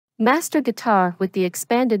Master Guitar with the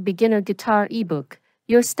Expanded Beginner Guitar eBook,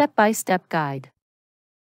 your step-by-step guide.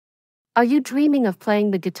 Are you dreaming of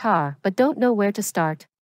playing the guitar but don't know where to start?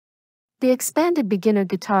 The Expanded Beginner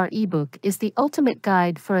Guitar eBook is the ultimate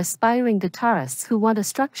guide for aspiring guitarists who want a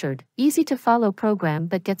structured, easy-to-follow program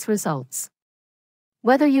that gets results.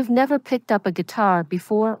 Whether you've never picked up a guitar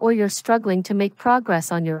before or you're struggling to make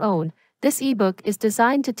progress on your own, this eBook is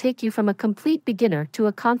designed to take you from a complete beginner to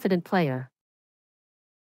a confident player.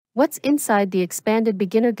 What's inside the Expanded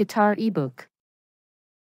Beginner Guitar eBook?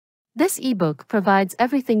 This eBook provides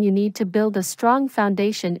everything you need to build a strong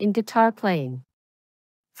foundation in guitar playing.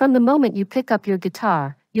 From the moment you pick up your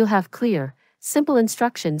guitar, you'll have clear, simple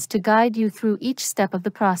instructions to guide you through each step of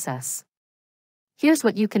the process. Here's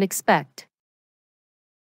what you can expect.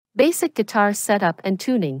 Basic guitar setup and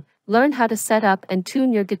tuning. Learn how to set up and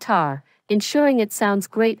tune your guitar, ensuring it sounds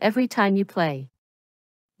great every time you play.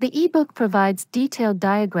 The eBook provides detailed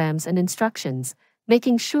diagrams and instructions,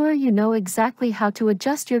 making sure you know exactly how to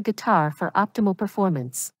adjust your guitar for optimal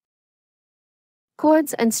performance.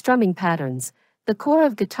 Chords and strumming patterns. The core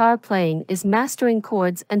of guitar playing is mastering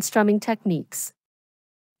chords and strumming techniques.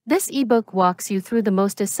 This eBook walks you through the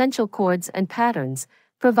most essential chords and patterns,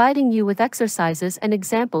 providing you with exercises and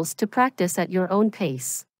examples to practice at your own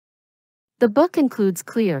pace. The book includes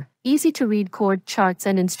clear, easy-to-read chord charts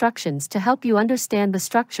and instructions to help you understand the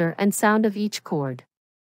structure and sound of each chord.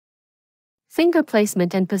 Finger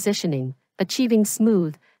placement and positioning. Achieving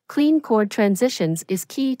smooth, clean chord transitions is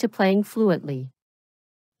key to playing fluently.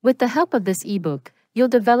 With the help of this eBook, you'll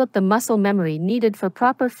develop the muscle memory needed for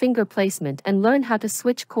proper finger placement and learn how to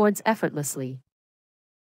switch chords effortlessly.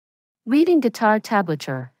 Reading guitar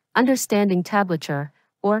tablature. Understanding tablature,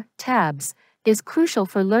 or tabs, is crucial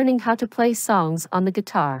for learning how to play songs on the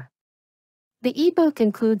guitar. The eBook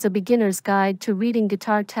includes a beginner's guide to reading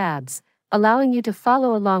guitar tabs, allowing you to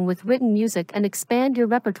follow along with written music and expand your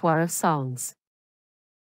repertoire of songs.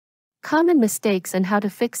 Common mistakes and how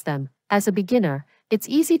to fix them. As a beginner, it's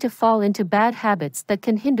easy to fall into bad habits that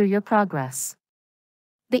can hinder your progress.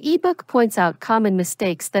 The eBook points out common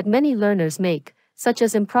mistakes that many learners make, such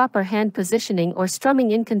as improper hand positioning or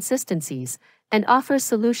strumming inconsistencies, and offers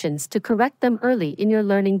solutions to correct them early in your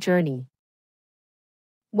learning journey.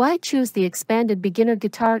 Why choose the Expanded Beginner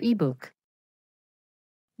Guitar eBook?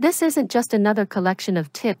 This isn't just another collection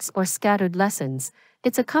of tips or scattered lessons,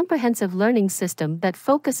 it's a comprehensive learning system that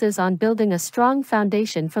focuses on building a strong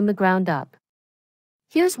foundation from the ground up.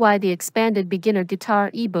 Here's why the Expanded Beginner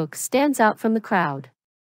Guitar eBook stands out from the crowd.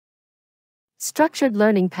 Structured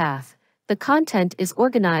learning path. The content is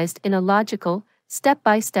organized in a logical,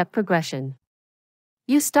 step-by-step progression.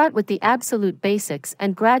 You start with the absolute basics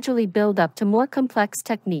and gradually build up to more complex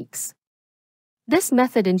techniques. This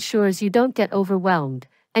method ensures you don't get overwhelmed,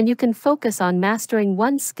 and you can focus on mastering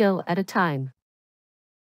one skill at a time.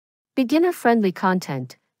 Beginner-friendly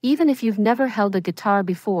content. Even if you've never held a guitar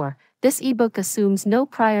before, this eBook assumes no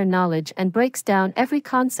prior knowledge and breaks down every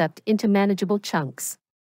concept into manageable chunks.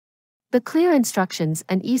 The clear instructions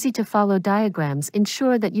and easy-to-follow diagrams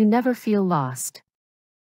ensure that you never feel lost.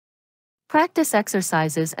 Practice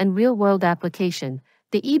exercises and real-world application.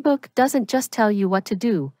 The eBook doesn't just tell you what to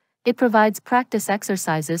do, it provides practice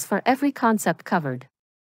exercises for every concept covered.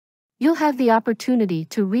 You'll have the opportunity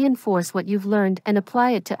to reinforce what you've learned and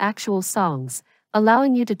apply it to actual songs,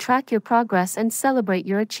 allowing you to track your progress and celebrate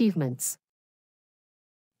your achievements.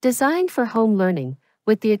 Designed for home learning,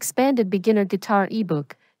 with the Expanded Beginner Guitar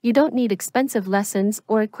eBook, you don't need expensive lessons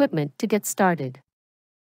or equipment to get started.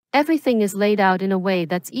 Everything is laid out in a way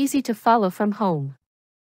that's easy to follow from home.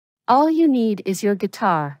 All you need is your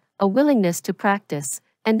guitar, a willingness to practice,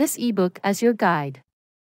 and this eBook as your guide.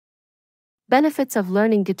 Benefits of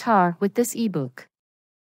learning guitar with this eBook.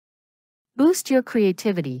 Boost your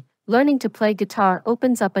creativity. Learning to play guitar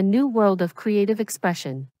opens up a new world of creative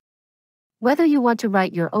expression. Whether you want to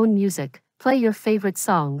write your own music, play your favorite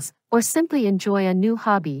songs, or simply enjoy a new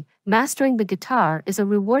hobby, mastering the guitar is a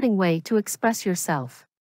rewarding way to express yourself.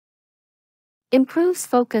 Improves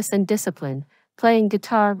focus and discipline. Playing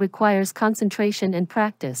guitar requires concentration and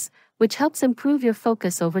practice, which helps improve your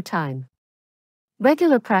focus over time.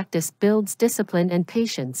 Regular practice builds discipline and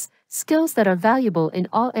patience, skills that are valuable in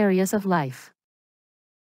all areas of life.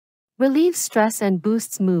 Relieves stress and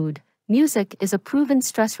boosts mood. Music is a proven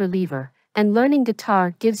stress reliever, and learning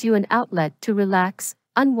guitar gives you an outlet to relax,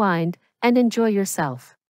 unwind, and enjoy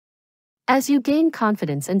yourself. As you gain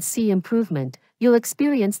confidence and see improvement, you'll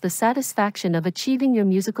experience the satisfaction of achieving your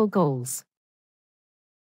musical goals.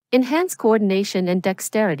 Enhance coordination and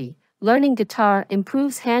dexterity. Learning guitar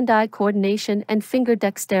improves hand-eye coordination and finger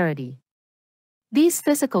dexterity. These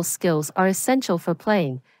physical skills are essential for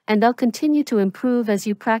playing, and they'll continue to improve as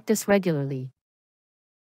you practice regularly.